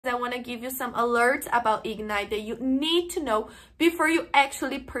I want to give you some alerts about IGINITE that you need to know before you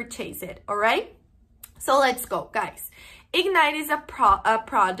actually purchase it, all right? So let's go, guys. IGINITE is a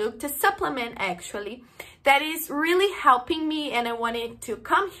product, a supplement actually, that is really helping me, and I wanted to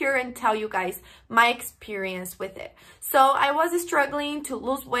come here and tell you guys my experience with it. So I was struggling to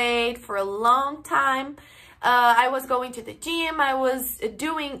lose weight for a long time. I was going to the gym, I was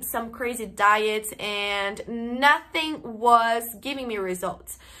doing some crazy diets, and nothing was giving me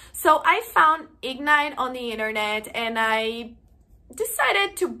results. So I found IGINITE on the internet and I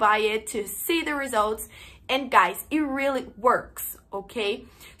decided to buy it to see the results. And guys, it really works, okay?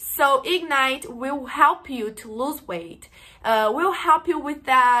 So IGINITE will help you to lose weight, will help you with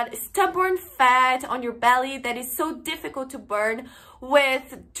that stubborn fat on your belly that is so difficult to burn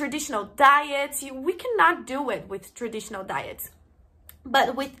with traditional diets. We cannot do it with traditional diets.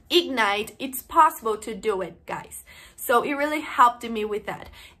 But with IGINITE, it's possible to do it, guys. So it really helped me with that.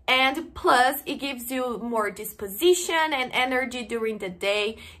 And plus, it gives you more disposition and energy during the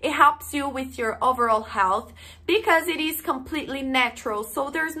day. It helps you with your overall health because it is completely natural. So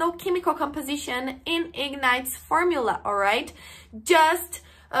there's no chemical composition in IGINITE's formula, all right? Just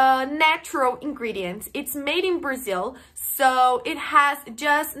natural ingredients. It's made in Brazil, so it has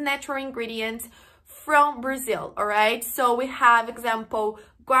just natural ingredients from Brazil, all right? So we have, example,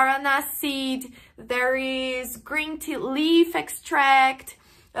 guarana seed, there is green tea leaf extract,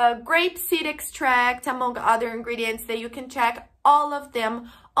 grape seed extract, among other ingredients that you can check all of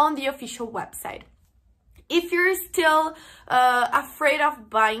them on the official website. If you're still afraid of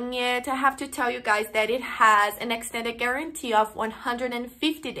buying it, I have to tell you guys that it has an extended guarantee of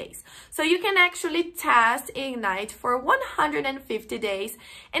 150 days. So you can actually test IGINITE for 150 days.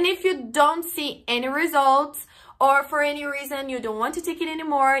 And if you don't see any results, or for any reason you don't want to take it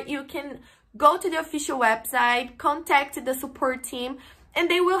anymore, you can go to the official website, contact the support team, and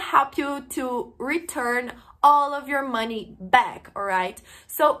they will help you to return all of your money back, all right?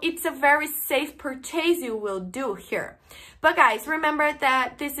 So it's a very safe purchase you will do here. But guys, remember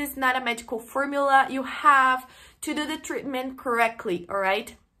that this is not a medical formula. You have to do the treatment correctly, all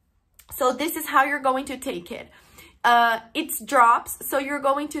right? So this is how you're going to take it. It's drops, so you're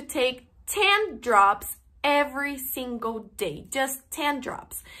going to take 10 drops every single day, just 10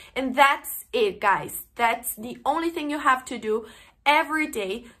 drops. And that's it, guys. That's the only thing you have to do every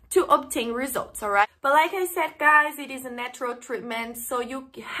day to obtain results, all right? But like I said, guys, it is a natural treatment, so you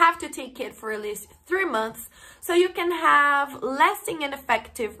have to take it for at least 3 months so you can have lasting and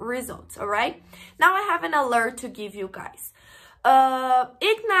effective results, all right? Now I have an alert to give you guys.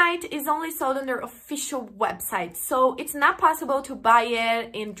 IGINITE is only sold on their official website, so it's not possible to buy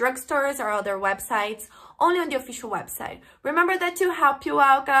it in drugstores or other websites, only on the official website. Remember that to help you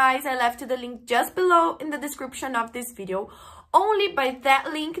out, guys, I left the link just below in the description of this video. Only by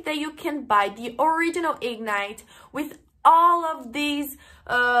that link that you can buy the original IGINITE with all of these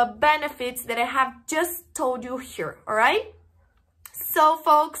benefits that I have just told you here, all right? So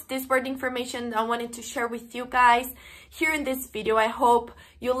folks, this were the information I wanted to share with you guys here in this video. I hope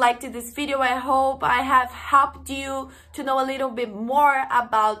you liked this video. I hope I have helped you to know a little bit more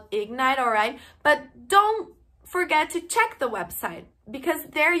about IGINITE, all right? But don't forget to check the website, because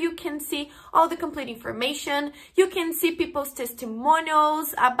there you can see all the complete information. You can see people's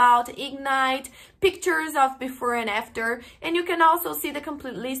testimonials about IGINITE, pictures of before and after, and you can also see the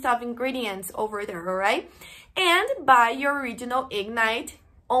complete list of ingredients over there, all right? And buy your original IGINITE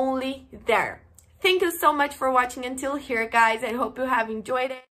only there. Thank you so much for watching until here, guys. I hope you have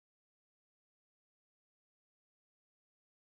enjoyed it.